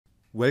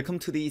Welcome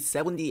to the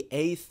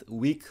 78th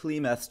weekly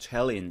math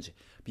challenge.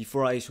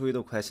 Before I show you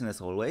the question as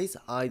always,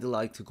 I'd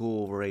like to go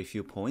over a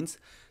few points.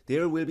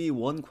 There will be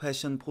one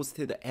question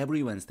posted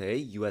every Wednesday,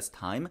 US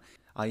time.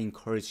 I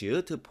encourage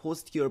you to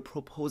post your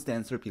proposed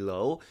answer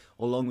below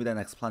along with an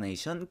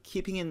explanation,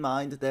 keeping in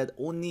mind that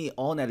only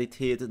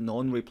unedited,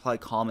 non-reply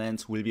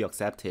comments will be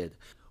accepted.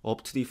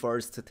 Up to the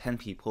first 10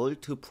 people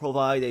to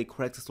provide a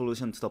correct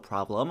solution to the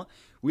problem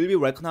will be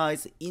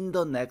recognized in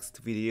the next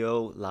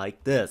video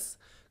like this.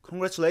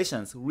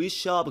 Congratulations,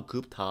 Rishav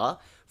Gupta,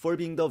 for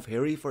being the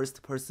very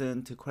first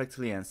person to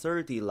correctly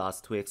answer the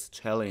last week's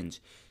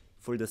challenge.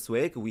 For this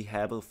week, we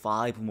have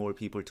 5 more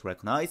people to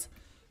recognize.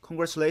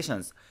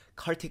 Congratulations,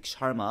 Kartik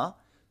Sharma,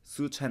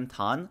 Chen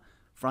Tan,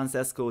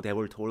 Francesco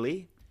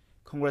Debortoli.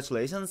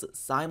 Congratulations,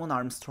 Simon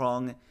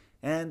Armstrong,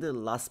 and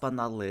last but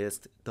not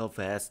least, the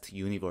vast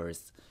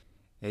universe.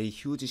 A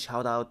huge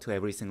shout out to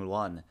every single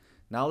one.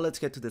 Now let's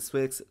get to this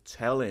week's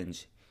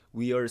challenge.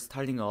 We are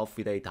starting off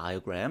with a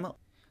diagram.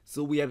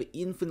 So we have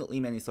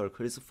infinitely many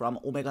circles from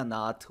omega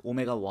naught,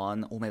 omega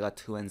 1, omega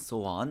 2 and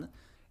so on.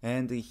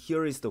 And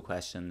here is the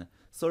question.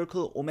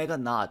 Circle omega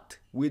naught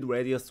with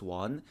radius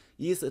 1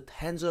 is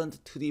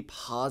tangent to the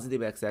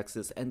positive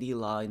x-axis and the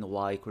line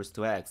y equals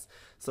to x.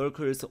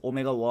 Circles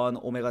omega 1,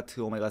 omega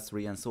 2, omega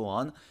 3 and so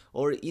on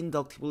are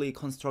inductively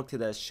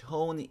constructed as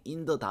shown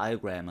in the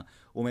diagram.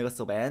 Omega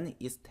sub n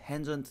is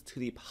tangent to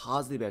the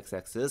positive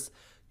x-axis,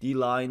 the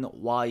line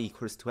y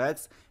equals to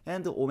x,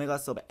 and omega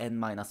sub n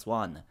minus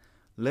 1.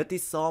 Let the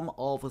sum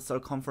of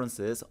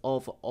circumferences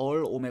of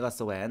all omega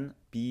sub n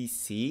be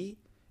c,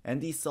 and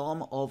the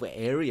sum of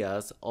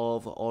areas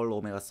of all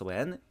omega sub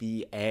n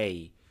be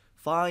a.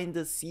 Find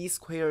c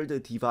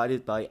squared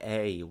divided by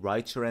a.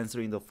 Write your answer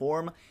in the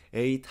form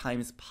a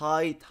times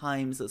pi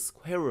times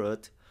square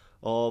root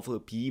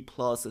of b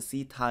plus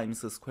c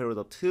times square root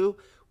of 2,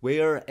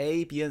 where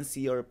a, b, and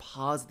c are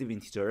positive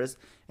integers,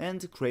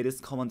 and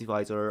greatest common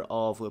divisor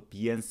of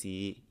b and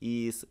c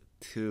is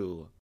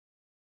 2.